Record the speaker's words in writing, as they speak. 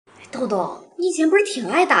豆豆，你以前不是挺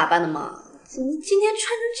爱打扮的吗？怎么今天穿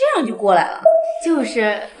成这样就过来了？就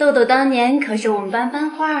是豆豆当年可是我们班班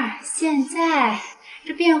花，现在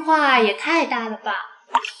这变化也太大了吧！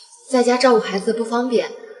在家照顾孩子不方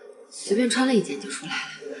便，随便穿了一件就出来了。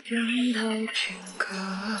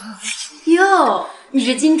哟，你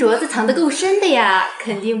这金镯子藏得够深的呀，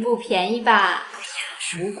肯定不便宜吧？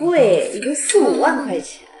不贵，也就4、5万块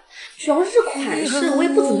钱。主要是这款式我也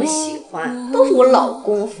不怎么喜欢，都是我老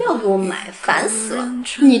公非要给我买，烦死了。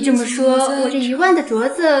你这么说，我这1万的镯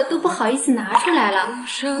子都不好意思拿出来了，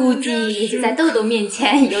估计也是在豆豆面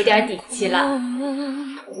前有点底气了。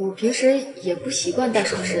我平时也不习惯戴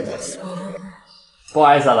首饰的。不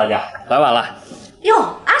好意思啊，大家来晚了。哟，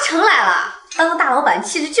阿成来了，当个大老板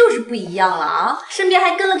气质就是不一样了啊！身边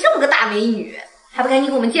还跟了这么个大美女，还不赶紧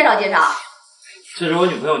给我们介绍介绍？这是我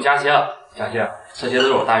女朋友佳佳，佳佳，这些都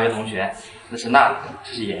是我大学同学，那是娜娜，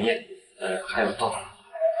这是妍妍，还有豆豆。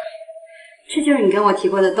这就是你跟我提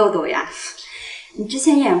过的豆豆呀？你之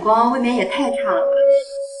前眼光未免也太差了吧？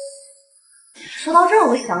说到这儿，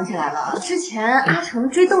我想起来了，之前阿成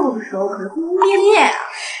追豆豆的时候可是轰轰烈烈啊。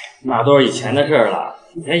那都是以前的事了，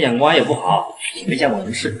以前眼光也不好，没见过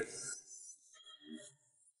人事。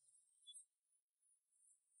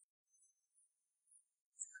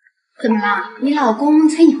怎么了？你老公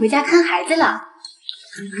催你回家看孩子了？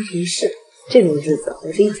干嘛什么事？这种日子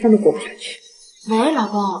我是1天都过不下去。喂，老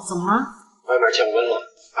公，怎么了？外面降温了，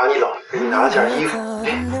把你冷，给你拿了件衣服。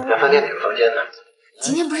在饭店哪个房间呢？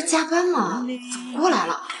今天不是加班吗？怎么过来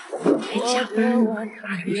了？还加班呢？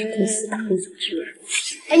阿成是公司大会组织员。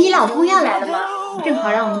哎，你老公要来了吗？正好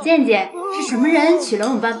让我们见见是什么人娶了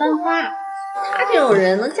我们班班花。他这种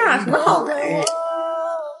人能嫁什么好男人？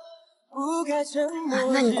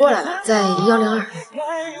那你过来吧，在102。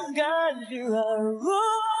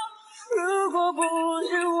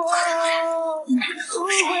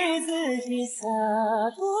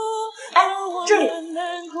哎，这里。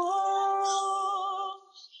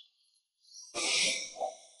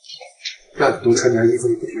让你多穿点衣服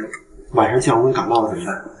你不听，晚上降温感冒了怎么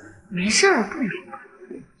办？没事儿，不难。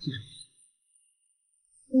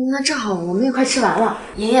那正好我们也快吃完了，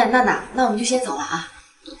妍妍、娜娜，那我们就先走了啊。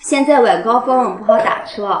现在晚高峰不好打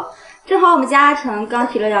车，正好我们家阿成刚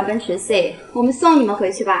提了辆奔驰 C， 我们送你们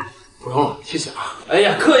回去吧。不用了，谢谢啊。哎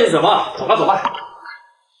呀，客气什么？走吧走吧。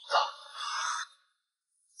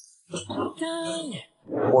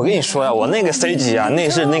我跟你说呀，我那个 C 级啊，内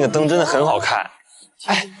饰那个灯真的很好看。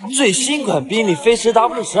哎，最新款宾利飞驰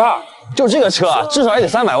W12，就这个车至少也得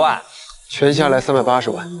300万，全下来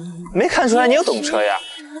380万。没看出来你有懂车呀？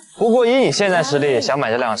不过以你现在实力，想买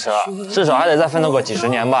这辆车，至少还得再奋斗个几10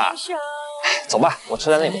年吧。走吧，我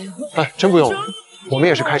车在那边。哎，真不用了，我们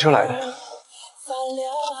也是开车来的。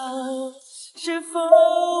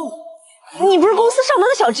你不是公司上班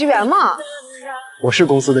的小职员吗？我是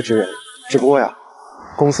公司的职员，只不过呀，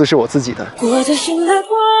公司是我自己的。我的心的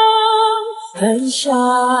光很想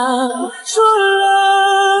说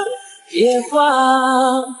了别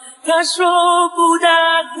慌，他说不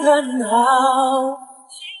但很好。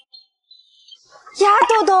呀，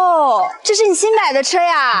豆豆，这是你新买的车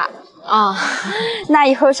呀？啊，那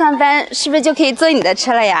以后上班是不是就可以坐你的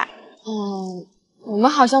车了呀？我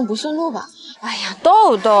们好像不顺路吧？哎呀，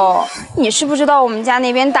豆豆，你是不知道我们家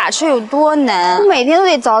那边打车有多难，我每天都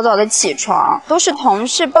得早早的起床，都是同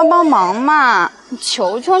事帮帮忙嘛，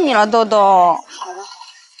求求你了，豆豆。好的。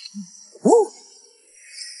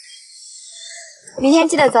明天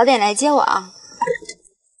记得早点来接我啊。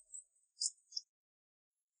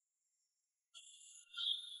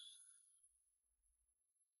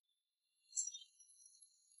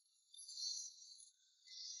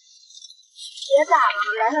别打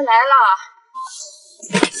了，来了。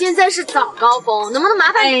现在是早高峰，能不能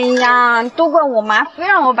麻烦你？哎呀，都怪我妈，非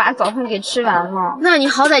让我把早饭给吃完了。那你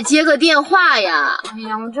好歹接个电话呀！哎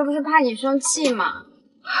呀，我这不是怕你生气吗？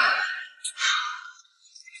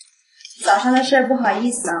早上的事不好意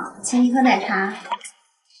思啊，请你喝奶茶。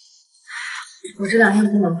我这2天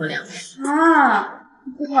不能喝凉的。啊，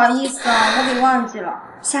不好意思啊，我给忘记了，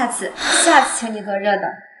下次请你喝热的。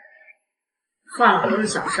算了，都是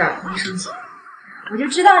小事儿，没生气。我就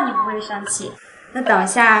知道你不会生气。那等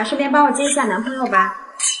下顺便帮我接一下男朋友吧。哎呀，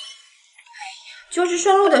就是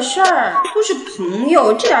顺路的事儿，都是朋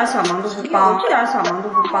友，这点小忙都不帮，哎，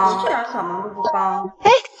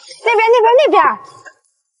那边，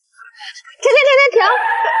停！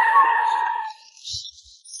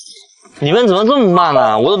你们怎么这么慢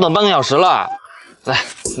呢？我都等半个小时了。来，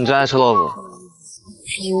你这来吃豆腐。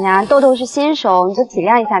哎呀，豆豆是新手，你就体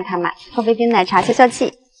谅一下他嘛，喝杯冰奶茶消消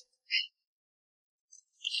气。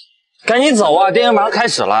赶紧走啊，电影马上开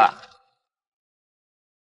始了。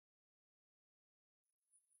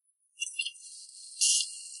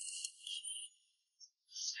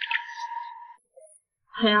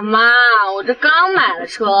哎呀妈，我这刚买了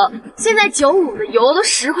车，现在95的油都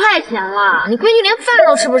10块钱了，你闺女连饭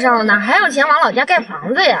都吃不上了，哪还有钱往老家盖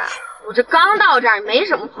房子呀？我这刚到这儿，没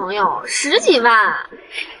什么朋友，10几万，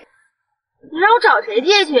你让我找谁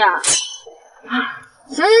借去啊？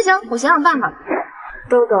行，我想想办法。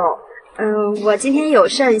豆豆，我今天有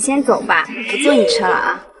事，你先走吧，不坐你车了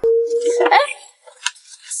啊。哎。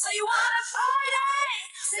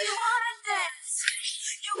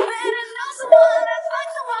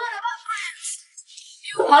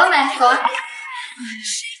好了没？走啊。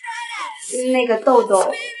那个豆豆，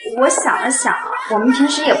我想了想，我们平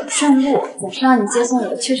时也不顺路，总是让你接送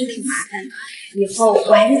我，确实挺麻烦的。以后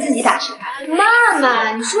我还是自己打车吧。曼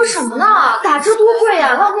曼，你说什么呢？打车多贵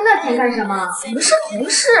呀，浪费那钱干什么？我们是同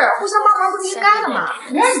事，互相帮忙不是应该的吗？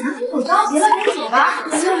哎，你走着急了，赶紧走吧。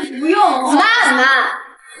不用，曼曼，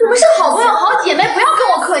我们是好朋友、好姐妹，不要跟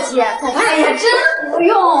我客气。走吧。哎呀，真不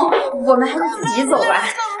用，我们还是自己走吧。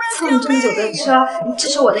蹭这么久的车，这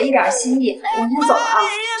是我的一点心意，我先走了啊。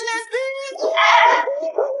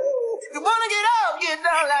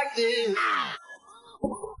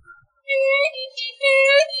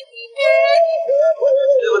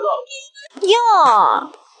哟，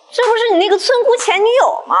这不是你那个村姑前女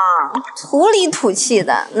友吗？土里土气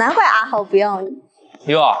的，难怪阿豪不要你。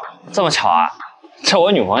哟，这么巧啊？这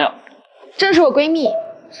我女朋友。这是我闺蜜。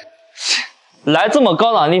来这么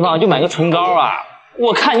高档的地方就买个唇膏啊？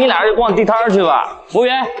我看你俩就逛地摊去吧。服务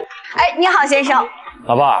员。哎，你好，先生。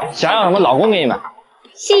老婆，想要什么老公给你买。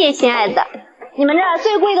谢谢，亲爱的。你们这儿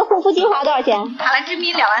最贵的护肤精华多少钱？卡兰芝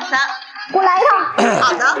米2万3。给我来一套。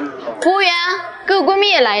好的。服务员，给我闺蜜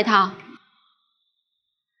也来一套。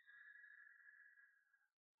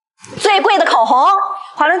最贵的口红，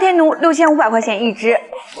华伦天奴6500块钱1支，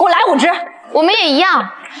给我来5支。我们也一样。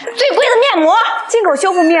最贵的面膜，进口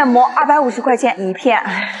修复面膜250块钱1片，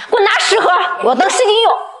给我拿10盒，我要当湿巾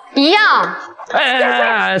用。一样。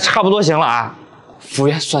哎，差不多行了啊。服务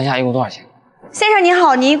员，算一下一共多少钱？先生您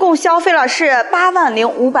好，您一共消费了是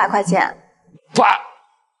80500块钱。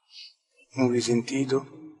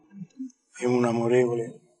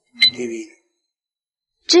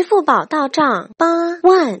支付宝到账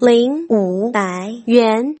80500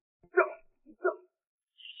元。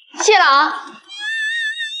谢了啊。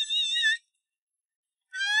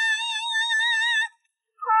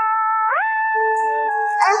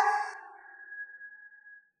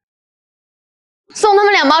送他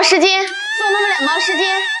们2包湿巾，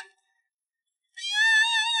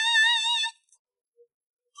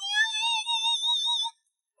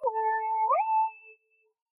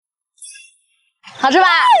好吃吧？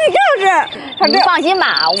你就是你放心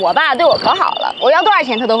吧，我爸对我可好了，我要多少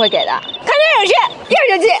钱他都会给的。看电影去，一会儿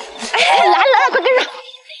就去。哎，来，快跟上。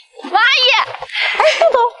王阿姨，哎，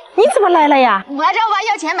豆豆，你怎么来了呀？我来找我爸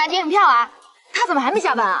要钱买电影票啊。他怎么还没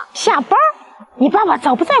下班啊？下班？你爸爸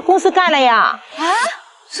早不在公司干了呀？啊？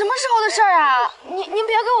什么时候的事儿啊？您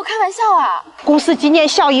不要跟我开玩笑啊！公司今年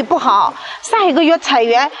效益不好，上一个月裁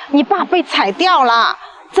员，你爸被裁掉了。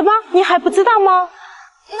怎么，你还不知道吗？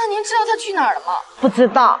那您知道他去哪儿了吗？不知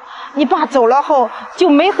道，你爸走了后就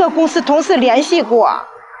没和公司同事联系过。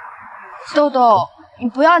豆豆，你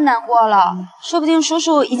不要难过了，说不定叔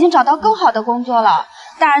叔已经找到更好的工作了。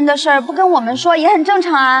大人的事儿不跟我们说也很正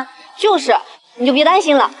常啊。就是，你就别担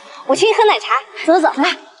心了，我请你喝奶茶。走，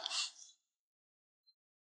来。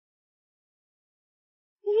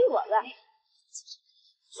煎饼果子，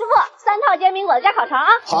师傅，3套煎饼果子加烤肠啊。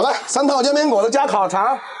好嘞，3套煎饼果子加烤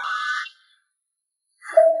肠。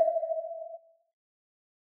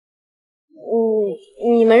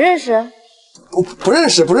你们认识？不认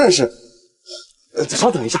识。稍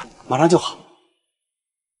等一下，马上就好。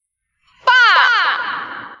爸！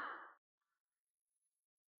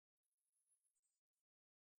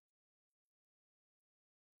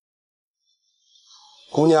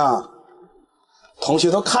姑娘，同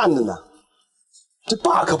学都看着呢，这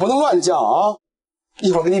爸可不能乱叫啊！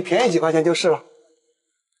一会儿给你便宜几块钱就是了。爸，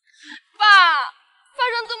发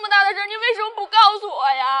生这么大的事，你为什么不告诉我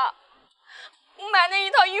呀？我买那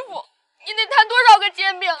1套衣服，你得摊多少个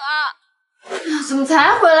煎饼啊？怎么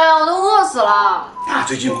才回来啊？我都饿死了。爸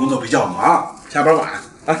最近工作比较忙，下班晚，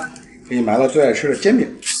来，给你买了最爱吃的煎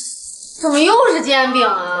饼。怎么又是煎饼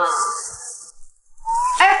啊？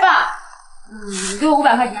哎，爸，你给我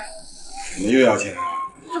500块钱。你又要钱？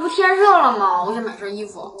这不天热了吗？我想买身衣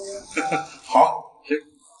服。好，行。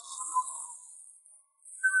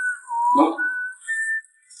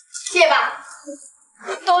谢谢爸。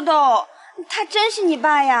豆豆，他真是你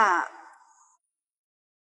爸呀？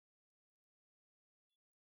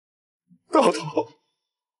豆豆，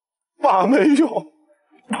爸没用，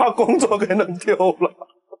把工作给弄丢了。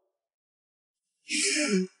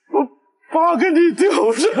爸跟你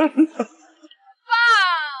丢人了。爸，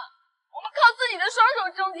我们靠自己的双手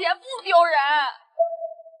挣钱不丢人。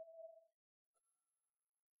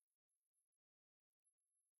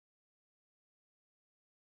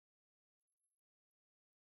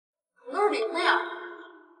都是零的呀。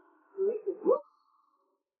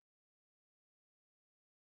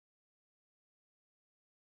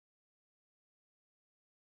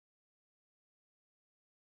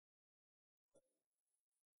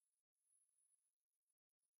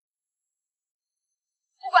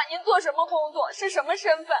不管您做什么工作，是什么身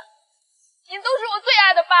份，您都是我最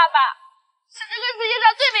爱的爸爸，是这个世界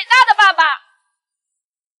上最伟大的爸爸。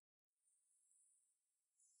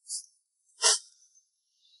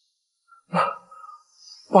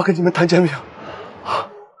爸跟你们谈见面。